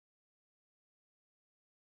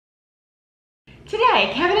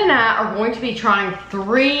Today, Kevin and I are going to be trying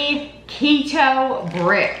 3 keto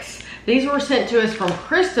bricks. These were sent to us from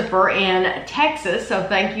Christopher in Texas, so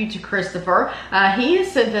thank you to Christopher. He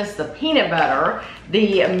has sent us the peanut butter,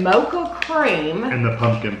 the mocha cream, and the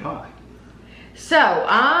pumpkin pie. So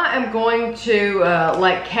I am going to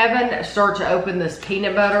let Kevin start to open this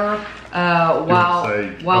peanut butter while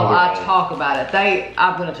I talk about it.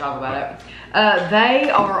 I'm going to talk about it. They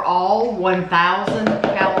are all 1,000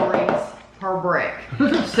 calories per brick.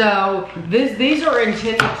 So these are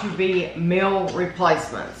intended to be meal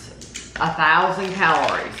replacements. 1,000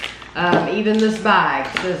 calories. Even this bag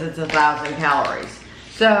says it's 1,000 calories.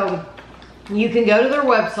 So you can go to their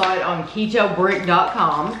website on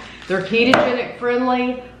ketobrick.com. They're ketogenic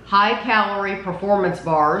friendly, high calorie performance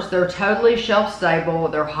bars. They're totally shelf stable.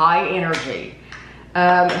 They're high energy.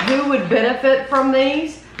 Who would benefit from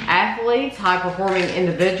these? Athletes, high performing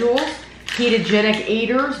individuals, ketogenic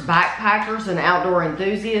eaters, backpackers, and outdoor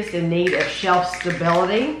enthusiasts in need of shelf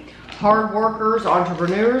stability, hard workers,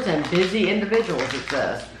 entrepreneurs, and busy individuals, it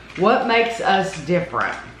says. What makes us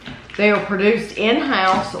different? They are produced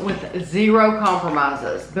in-house with zero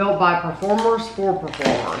compromises, built by performers for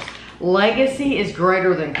performers. Legacy is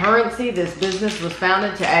greater than currency. This business was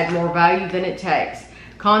founded to add more value than it takes.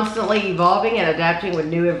 Constantly evolving and adapting with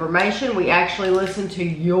new information, we actually listen to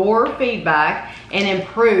your feedback and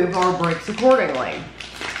improve our bricks accordingly.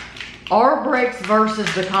 Our bricks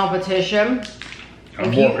versus the competition.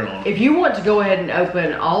 If you want to go ahead and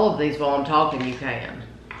open all of these while I'm talking, you can.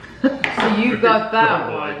 So you've got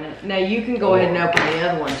that one. Now you can go ahead and open the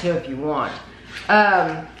other one too if you want.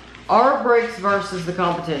 Our bricks versus the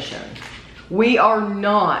competition. We are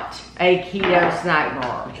not a keto snack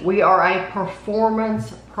bar. We are a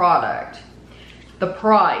performance product. The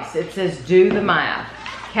price, it says do the math.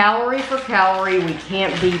 Calorie for calorie, we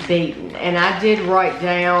can't be beaten. And I did write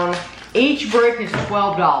down, each brick is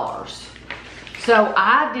 $12. So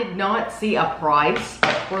I did not see a price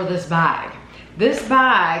for this bag. This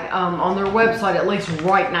bag on their website, at least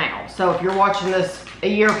right now. So if you're watching this a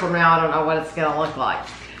year from now, I don't know what it's gonna look like.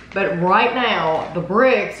 But right now, the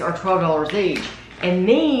bricks are $12 each. And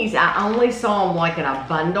these, I only saw them like in a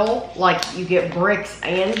bundle. Like you get bricks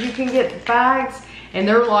and you can get bags. And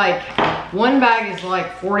they're like, one bag is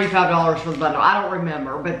like $45 for the bundle. I don't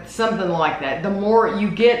remember, but something like that. The more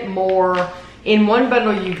you get more, in one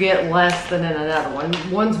bundle you get less than in another one.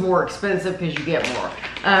 One's more expensive because you get more.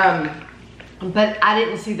 But I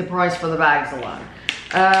didn't see the price for the bags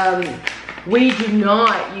alone. We do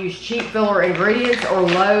not use cheap filler ingredients or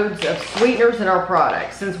loads of sweeteners in our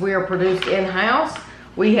products. Since we are produced in-house,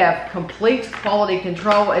 we have complete quality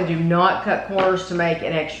control and do not cut corners to make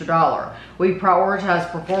an extra dollar. We prioritize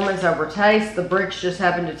performance over taste. The bricks just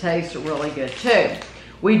happen to taste really good too.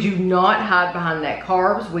 We do not hide behind net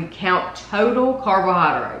carbs. We count total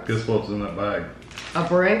carbohydrates. Guess what's in that bag? A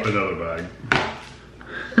brick? Another bag.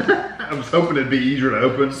 I was hoping it'd be easier to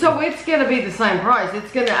open. So it's gonna be the same price.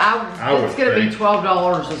 It's gonna be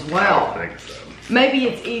 $12 as well. I think so. Maybe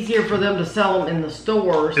it's easier for them to sell them in the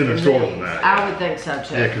stores. In the stores than that. I would think so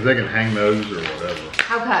too. Yeah, because they can hang those or whatever.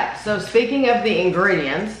 Okay, so speaking of the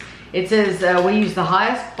ingredients, it says we use the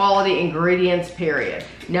highest quality ingredients, period.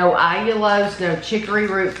 No allulose, no chicory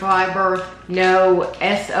root fiber, no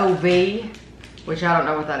SOV, which I don't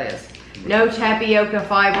know what that is. No tapioca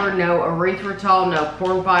fiber, no erythritol, no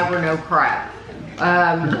corn fiber, no crap.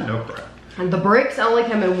 No crap. And the bricks only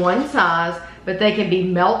come in one size, but they can be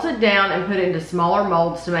melted down and put into smaller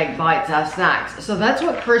molds to make bite-sized snacks. So that's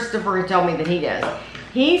what Christopher had told me that he does.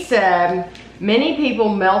 He said many people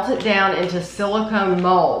melt it down into silicone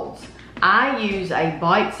molds. I use a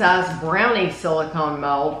bite-sized brownie silicone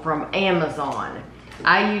mold from Amazon.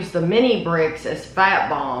 I use the mini bricks as fat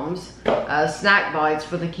bombs, snack bites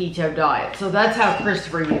for the keto diet. So that's how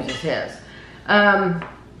Christopher uses his.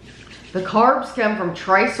 The carbs come from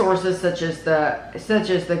trace sources such as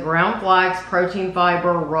the ground flax, protein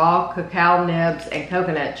fiber, raw cacao nibs, and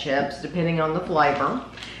coconut chips, depending on the flavor.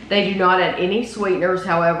 They do not add any sweeteners.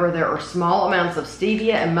 However, there are small amounts of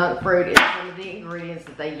stevia and monk fruit in some of the ingredients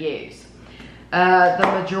that they use.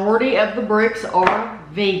 The majority of the bricks are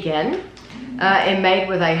vegan. And made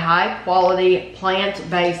with a high-quality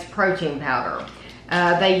plant-based protein powder.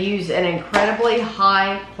 They use an incredibly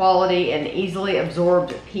high-quality and easily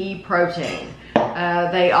absorbed pea protein.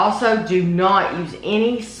 They also do not use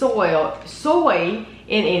any soy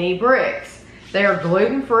in any bricks. They are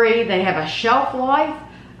gluten-free. They have a shelf life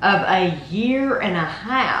of 1.5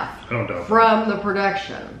 years from the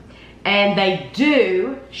production. And they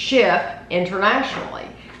do ship internationally.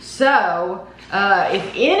 So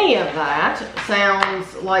If any of that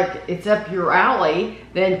sounds like it's up your alley,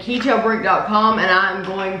 then KETObrick.com, and I'm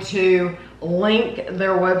going to link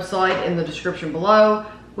their website in the description below.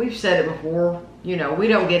 We've said it before, you know, we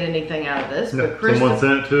don't get anything out of this. No, but Kristen, someone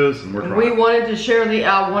sent it to us and we're trying. We wanted to share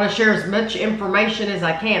I want to share as much information as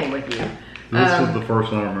I can with you. This was the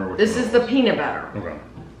first one I remember. This is the peanut butter. Okay.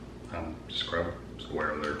 Just grab a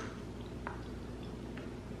square there.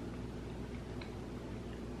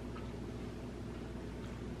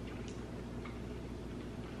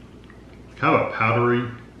 Kind of a powdery,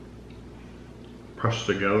 pressed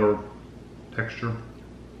together texture.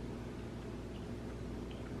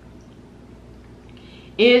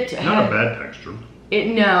 Not a bad texture.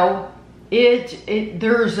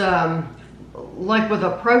 There's like with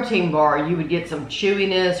a protein bar, you would get some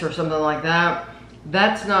chewiness or something like that.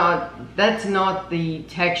 That's not the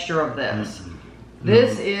texture of this. Mm-hmm.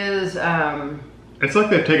 This is it's like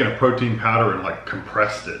they've taken a protein powder and like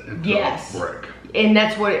compressed it into a brick. And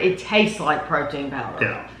that's what it tastes like, protein powder.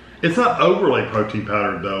 Yeah. It's not overly protein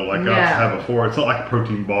powdered though, like I've had before. It's not like a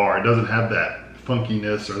protein bar. It doesn't have that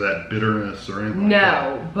funkiness or that bitterness or anything like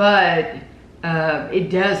that. But it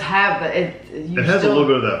does have it has a little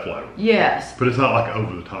bit of that flavor. Yes. But it's not like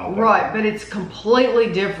over the top. Right, but it's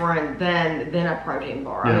completely different than a protein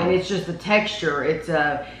bar. Yeah. I mean, it's just the texture.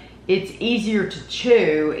 It's easier to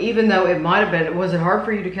chew, even though it might have been. Was it hard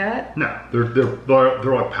for you to cut? No, they're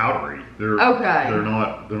like powdery. They're okay. They're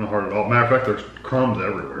not hard at all. Matter of fact, there's crumbs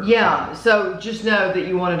everywhere. Yeah. So just know that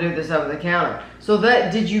you want to do this over the counter. So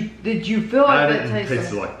that did you feel like that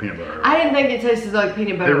tasted like peanut butter? I didn't think it tasted like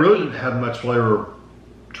peanut butter. It really didn't have much flavor,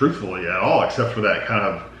 truthfully, at all, except for that kind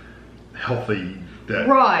of healthy,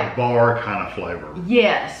 bar kind of flavor.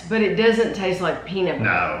 Yes, but it doesn't taste like peanut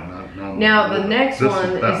butter. No. Now the next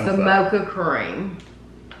one is the Mocha cream.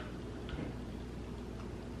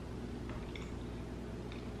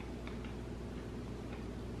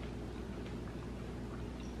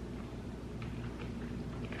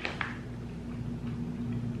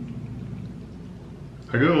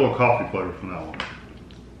 I get a little coffee flavor from that one.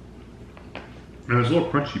 And there's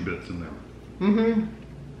little crunchy bits in there.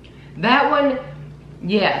 Mm-hmm. That one,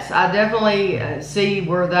 yes, I definitely see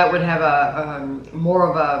where that would have a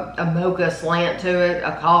more of a mocha slant to it.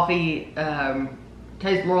 A coffee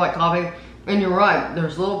tastes more like coffee. And you're right,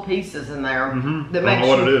 there's little pieces in there that I don't know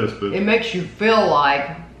what it is, but it makes you feel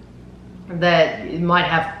like that it might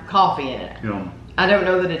have coffee in it. Yeah. I don't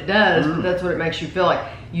know that it does, but that's what it makes you feel like.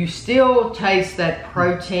 You still taste that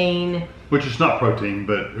protein. Which is not protein,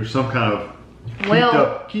 but there's some kind of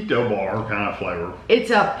keto bar kind of flavor.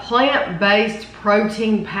 It's a plant-based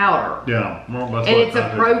protein powder. Yeah. Well, and it's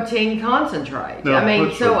a protein concentrate. Yeah, I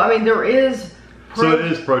mean, there is... So it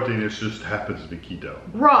is protein, it just happens to be keto.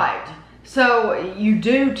 Right. So you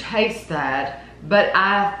do taste that. But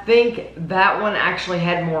I think that one actually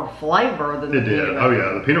had more flavor than the peanut butter. Oh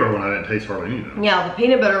yeah, the peanut butter one I didn't taste hardly anything. Yeah, the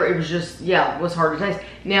peanut butter, it was just, it was hard to taste.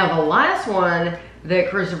 Now the last one that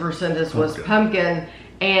Christopher sent us was pumpkin,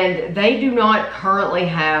 and they do not currently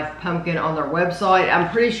have pumpkin on their website. I'm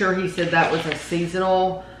pretty sure he said that was a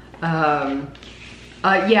seasonal, he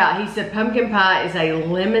said pumpkin pie is a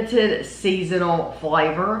limited seasonal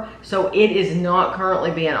flavor, so it is not currently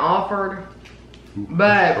being offered,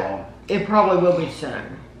 but it probably will be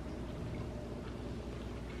soon.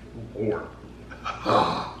 Lord.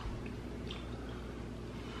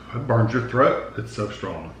 It burns your throat. It's so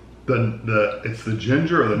strong. It's the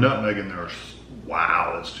ginger or the nutmeg in there.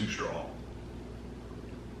 Wow, that's too strong.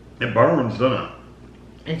 It burns, doesn't it?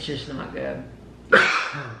 It's just not good.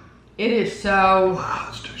 It is so... Wow,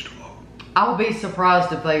 that's too strong. I'll be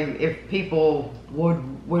surprised if people would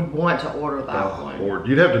want to order that one. Or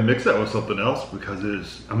you'd have to mix that with something else because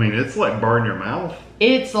it's like burn your mouth.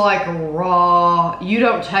 It's like raw. You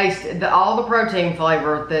don't taste all the protein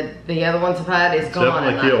flavor that the other ones have had is gone.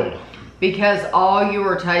 Definitely killed. Because all you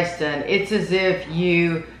were tasting, it's as if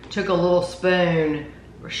you took a little spoon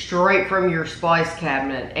straight from your spice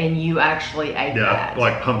cabinet and you actually ate that. Yeah,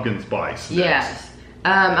 like pumpkin spice. Yes.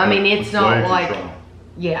 I mean, it's not like...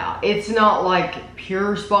 Yeah, it's not like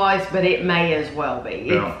pure spice, but it may as well be.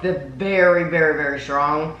 Yeah. It's the very, very, very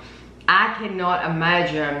strong. I cannot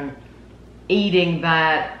imagine eating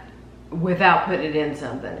that without putting it in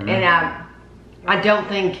something. Mm-hmm. And I don't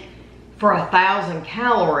think for 1,000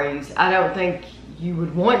 calories, I don't think you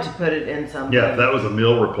would want to put it in something. Yeah, if that was a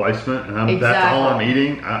meal replacement and that's all I'm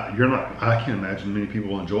eating, I can't imagine many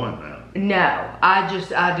people enjoying that. No, I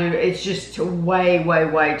do. It's just way, way,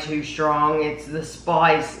 way too strong. It's the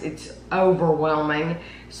spice. It's overwhelming.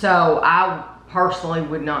 So I personally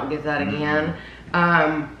would not get that again.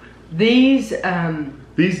 These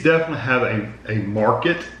these definitely have a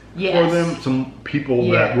market yes. for them. Some people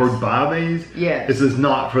yes. that would buy these. Yes. This is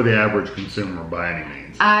not for the average consumer by any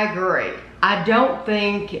means. I agree. I don't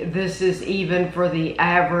think this is even for the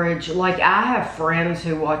average. Like, I have friends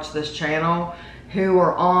who watch this channel who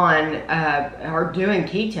are doing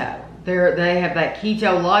keto. They have that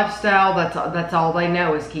keto lifestyle. That's all they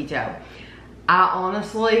know is keto. I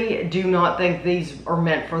honestly do not think these are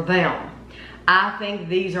meant for them. I think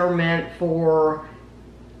these are meant for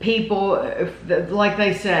people, like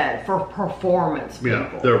they said, for performance people.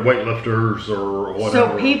 Yeah, they're weightlifters or whatever.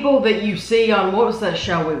 So people that you see on, what was that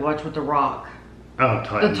show we watched with The Rock? Oh,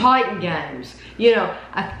 Titan. The Titan Games. You know,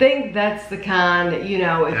 I think that's the kind, you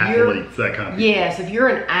know, if athletes, that kind of people. Yes, if you're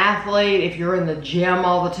an athlete, if you're in the gym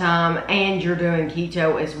all the time and you're doing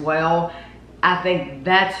keto as well, I think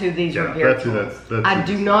that's who these are geared towards. I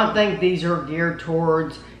do not think these are geared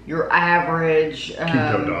towards your average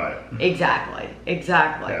keto diet. Exactly.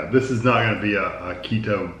 Yeah, this is not going to be a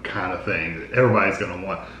keto kind of thing that everybody's going to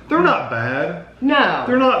want. They're not bad. No,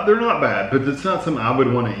 they're not bad, but it's not something I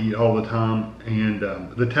would want to eat all the time. And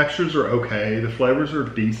the textures are okay, the flavors are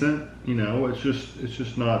decent. You know, it's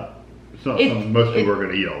just not. It's not something most people are going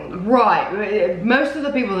to eat all the time. Right. Most of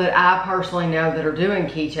the people that I personally know that are doing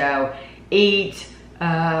keto eat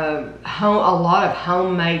a lot of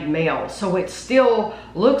homemade meals, so it still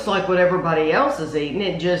looks like what everybody else is eating.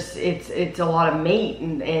 It's a lot of meat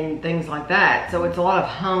and things like that, so it's a lot of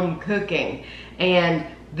home cooking, and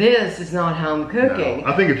this is not home cooking. No,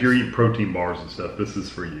 I think if you're eating protein bars and stuff, this is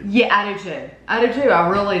for you. Yeah, I do too. I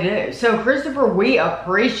really do. So Christopher, we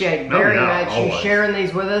appreciate very much you sharing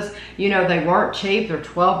these with us. You know, they weren't cheap. They're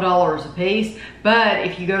 $12 a piece. But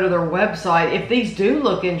if you go to their website, if these do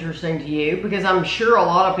look interesting to you, because I'm sure a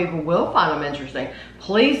lot of people will find them interesting,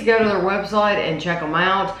 please go to their website and check them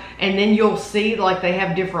out. And then you'll see, like, they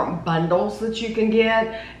have different bundles that you can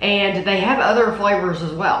get, and they have other flavors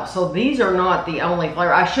as well. So these are not the only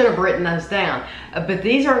flavor. I should have written those down, but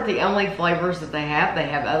these aren't the only flavors that they have. They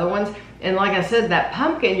have other ones. And like I said, that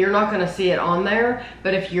pumpkin, you're not going to see it on there,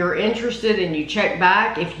 but if you're interested and you check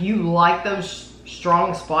back, if you like those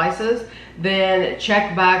strong spices, then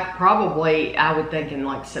check back probably, I would think, in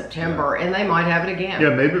like September, and they might have it again. Yeah,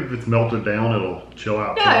 maybe if it's melted down, it'll chill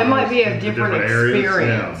out. Yeah, it might be a different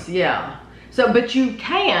experience. Yeah. So, but you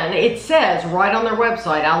can, it says right on their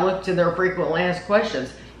website, I looked to their frequently asked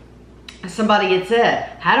questions. Somebody had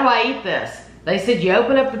said, how do I eat this? They said you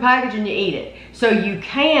open up the package and you eat it. So you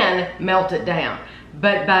can melt it down,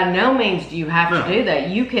 but by no means do you have to do that.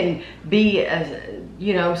 You can be,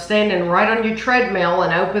 you know, standing right on your treadmill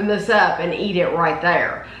and open this up and eat it right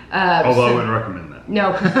there. Although I wouldn't recommend that.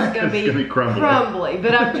 No, because it's going to be crumbly.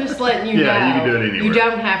 But I'm just letting you know. You can do it anywhere. You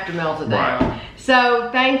don't have to melt it down. Right. So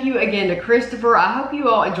thank you again to Christopher. I hope you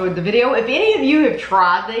all enjoyed the video. If any of you have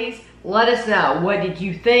tried these, let us know. What did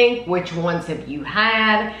you think? Which ones have you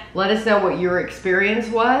had? Let us know what your experience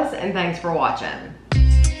was, and thanks for watching.